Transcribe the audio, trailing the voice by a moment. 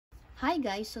Hi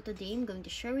guys, so today I'm going to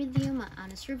share with you my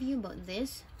honest review about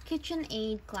this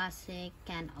KitchenAid Classic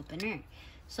Can Opener.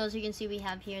 So as you can see, we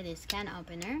have here this can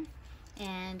opener,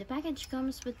 and the package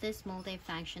comes with this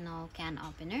multifunctional can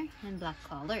opener in black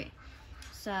color.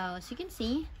 So as you can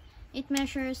see, it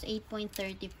measures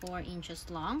 8.34 inches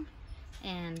long,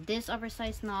 and this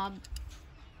oversized knob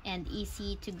and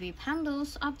easy to grip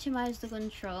handles optimize the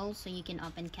control so you can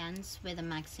open cans with a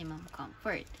maximum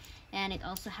comfort. And it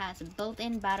also has a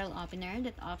built-in bottle opener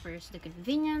that offers the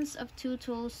convenience of two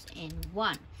tools in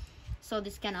one. So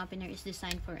this can opener is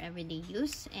designed for everyday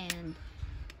use and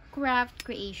craft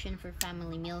creation for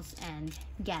family meals and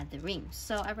gatherings.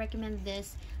 So I recommend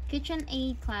this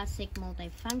KitchenAid Classic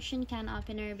Multifunction Can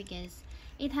Opener because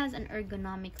it has an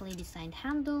ergonomically designed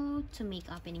handle to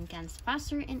make opening cans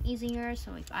faster and easier.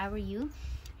 So if I were you,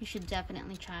 you should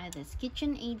definitely try this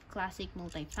KitchenAid Classic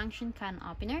Multifunction Can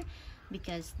Opener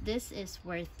because this is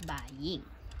worth buying.